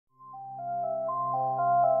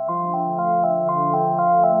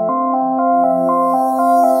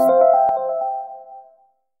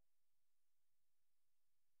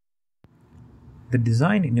the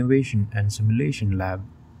Design, Innovation and Simulation Lab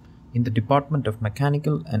in the Department of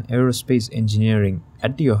Mechanical and Aerospace Engineering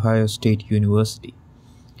at The Ohio State University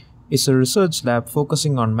is a research lab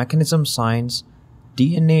focusing on mechanism science,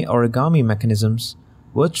 DNA origami mechanisms,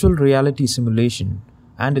 virtual reality simulation,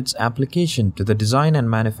 and its application to the design and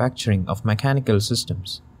manufacturing of mechanical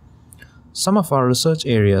systems. Some of our research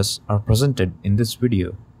areas are presented in this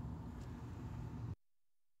video.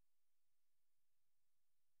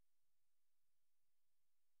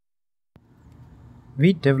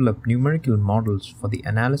 We develop numerical models for the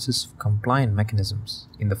analysis of compliant mechanisms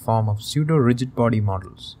in the form of pseudo-rigid body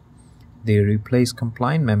models. They replace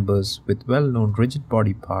compliant members with well-known rigid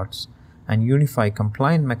body parts and unify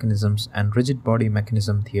compliant mechanisms and rigid body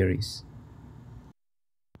mechanism theories.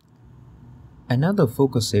 Another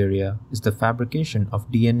focus area is the fabrication of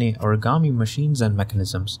DNA origami machines and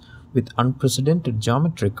mechanisms with unprecedented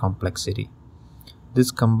geometric complexity.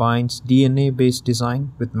 This combines DNA-based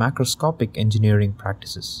design with macroscopic engineering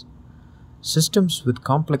practices. Systems with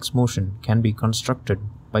complex motion can be constructed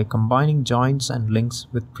by combining joints and links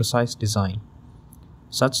with precise design.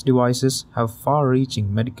 Such devices have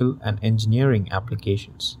far-reaching medical and engineering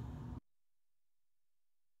applications.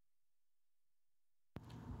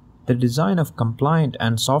 The design of compliant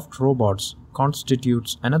and soft robots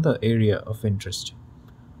constitutes another area of interest.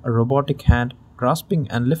 A robotic hand grasping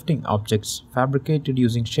and lifting objects fabricated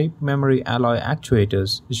using shape memory alloy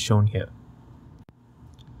actuators is shown here.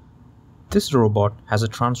 This robot has a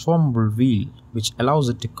transformable wheel which allows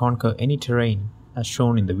it to conquer any terrain, as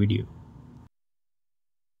shown in the video.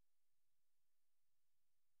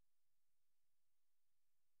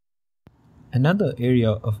 Another area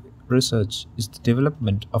of research is the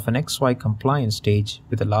development of an XY compliant stage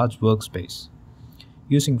with a large workspace.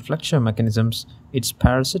 Using flexure mechanisms, its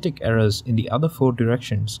parasitic errors in the other four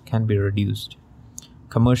directions can be reduced.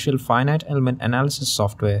 Commercial finite element analysis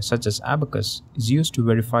software such as Abacus is used to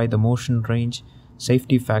verify the motion range,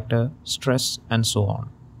 safety factor, stress, and so on.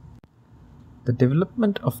 The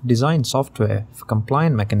development of design software for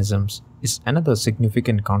compliant mechanisms is another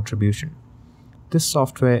significant contribution. This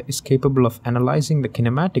software is capable of analyzing the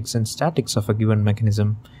kinematics and statics of a given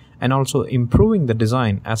mechanism and also improving the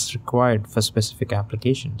design as required for specific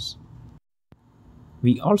applications.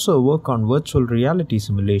 We also work on virtual reality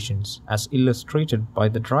simulations as illustrated by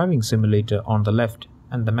the driving simulator on the left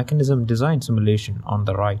and the mechanism design simulation on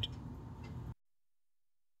the right.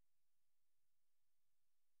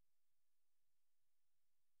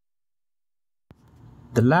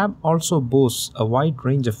 The lab also boasts a wide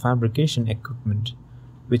range of fabrication equipment,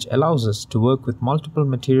 which allows us to work with multiple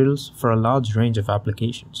materials for a large range of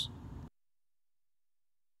applications.